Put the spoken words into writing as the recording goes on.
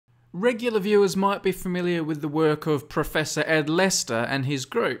Regular viewers might be familiar with the work of Professor Ed Lester and his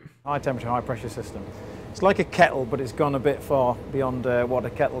group. High temperature, high pressure system. It's like a kettle, but it's gone a bit far beyond what a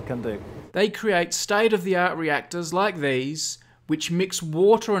kettle can do. They create state-of-the-art reactors like these, which mix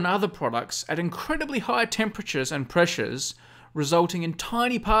water and other products at incredibly high temperatures and pressures, resulting in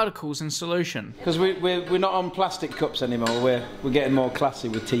tiny particles in solution. Because we're not on plastic cups anymore, we're getting more classy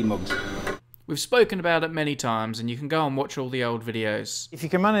with tea mugs. We've spoken about it many times, and you can go and watch all the old videos. If you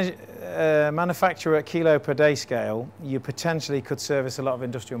can manufacture at kilo per day scale, you potentially could service a lot of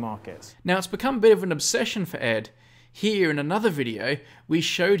industrial markets. Now, it's become a bit of an obsession for Ed. Here in another video, we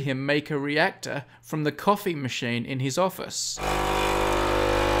showed him make a reactor from the coffee machine in his office.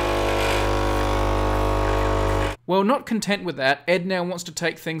 Well, not content with that, Ed now wants to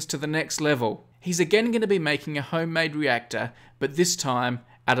take things to the next level. He's again going to be making a homemade reactor, but this time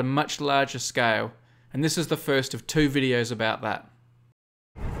at a much larger scale. And this is the first of 2 videos about that.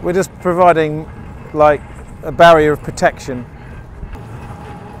 We're just providing like a barrier of protection.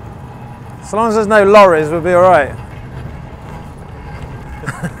 So long as there's no lorries, we'll be all right.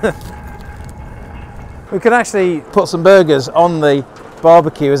 We could actually put some burgers on the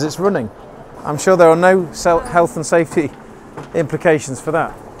barbecue as it's running. I'm sure there are no health and safety implications for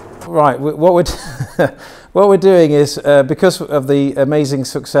that. Right, what we're doing is, because of the amazing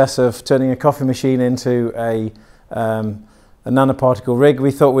success of turning a coffee machine into a nanoparticle rig,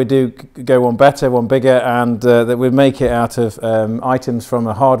 we thought we'd go one better, one bigger, and that we'd make it out of items from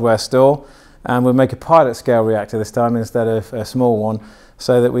a hardware store, and we'd make a pilot scale reactor this time instead of a small one,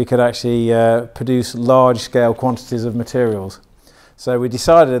 so that we could actually produce large scale quantities of materials. So we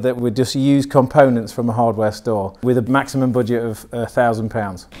decided that we'd just use components from a hardware store with a maximum budget of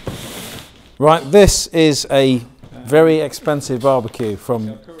 £1,000. Right, this is a very expensive barbecue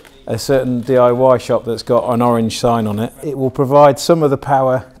from a certain DIY shop that's got an orange sign on it. It will provide some of the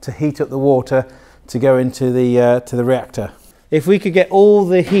power to heat up the water to go into the reactor. If we could get all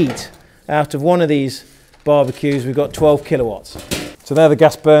the heat out of one of these barbecues, we've got 12 kilowatts. So they're the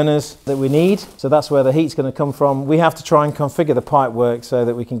gas burners that we need, so that's where the heat's going to come from. We have to try and configure the pipe work so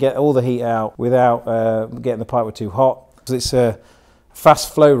that we can get all the heat out without getting the pipe too hot. It's a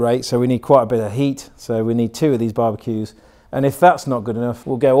fast flow rate, so we need quite a bit of heat, so we need 2 of these barbecues. And if that's not good enough,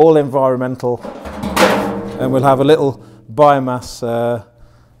 we'll go all environmental, and we'll have a little biomass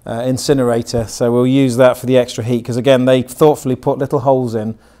incinerator, so we'll use that for the extra heat, because again, they thoughtfully put little holes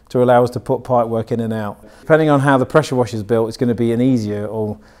in to allow us to put pipe work in and out. Depending on how the pressure washer is built, it's going to be an easier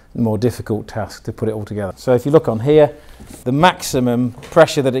or more difficult task to put it all together. So if you look on here, the maximum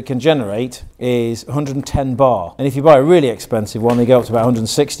pressure that it can generate is 110 bar. And if you buy a really expensive one, they go up to about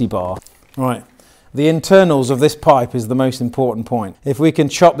 160 bar. Right, the internals of this pipe is the most important point. If we can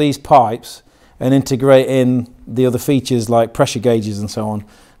chop these pipes and integrate in the other features like pressure gauges and so on,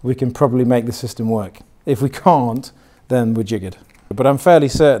 we can probably make the system work. If we can't, then we're jiggered. But I'm fairly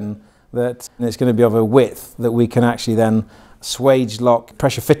certain that it's going to be of a width that we can actually then swage lock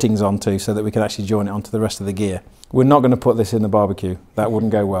pressure fittings onto, so that we can actually join it onto the rest of the gear. We're not going to put this in the barbecue. That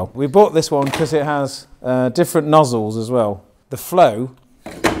wouldn't go well. We bought this one because it has different nozzles as well. The flow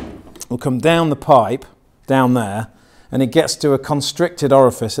will come down the pipe, down there, and it gets to a constricted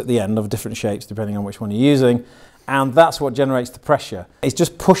orifice at the end of different shapes depending on which one you're using. And that's what generates the pressure. It's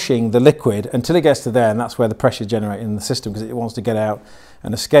just pushing the liquid until it gets to there, and that's where the pressure is generated in the system, because it wants to get out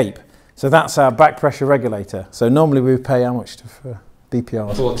and escape. So that's our back pressure regulator. So normally we would pay how much for BPR?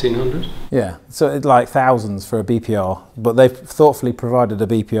 1,400. Yeah, so it's like thousands for a BPR, but they've thoughtfully provided a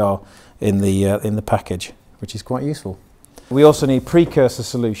BPR in the package, which is quite useful. We also need precursor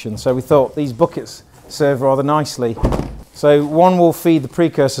solutions, so we thought these buckets serve rather nicely. So one will feed the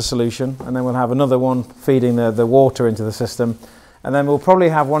precursor solution, and then we'll have another one feeding the water into the system. And then we'll probably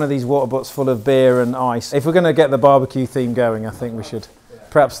have one of these water butts full of beer and ice. If we're going to get the barbecue theme going, I think we should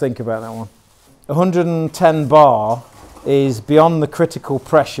perhaps think about that one. 110 bar is beyond the critical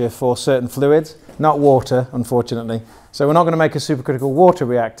pressure for certain fluids, not water, unfortunately. So we're not going to make a supercritical water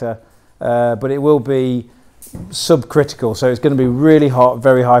reactor, but it will be subcritical. So it's going to be really hot,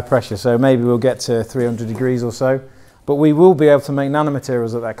 very high pressure. So maybe we'll get to 300 degrees or so. But we will be able to make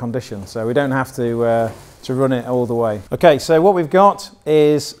nanomaterials at that condition, so we don't have to run it all the way. Okay, so what we've got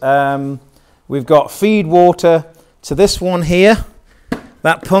is we've got feed water to this one here,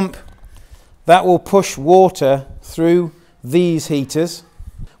 that pump. That will push water through these heaters.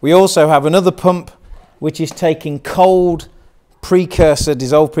 We also have another pump which is taking cold precursor,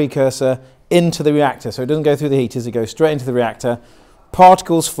 dissolved precursor, into the reactor. So it doesn't go through the heaters, it goes straight into the reactor.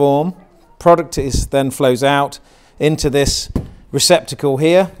 Particles form, product then flows out into this receptacle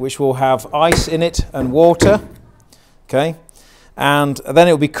here, which will have ice in it and water. Okay, and then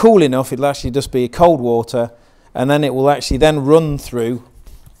it will be cool enough, it'll actually just be cold water, and then it will actually then run through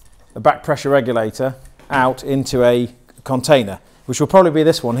a back pressure regulator out into a container, which will probably be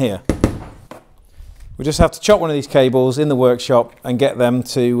this one here. We just have to chop one of these cables in the workshop and get them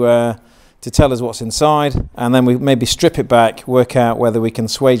to tell us what's inside, and then we maybe strip it back, work out whether we can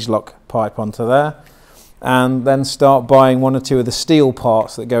swage lock pipe onto there, and then start buying one or two of the steel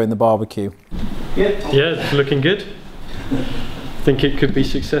parts that go in the barbecue. Yeah, it's looking good. Think it could be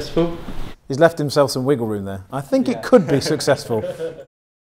successful. He's left himself some wiggle room there. I think it could be successful.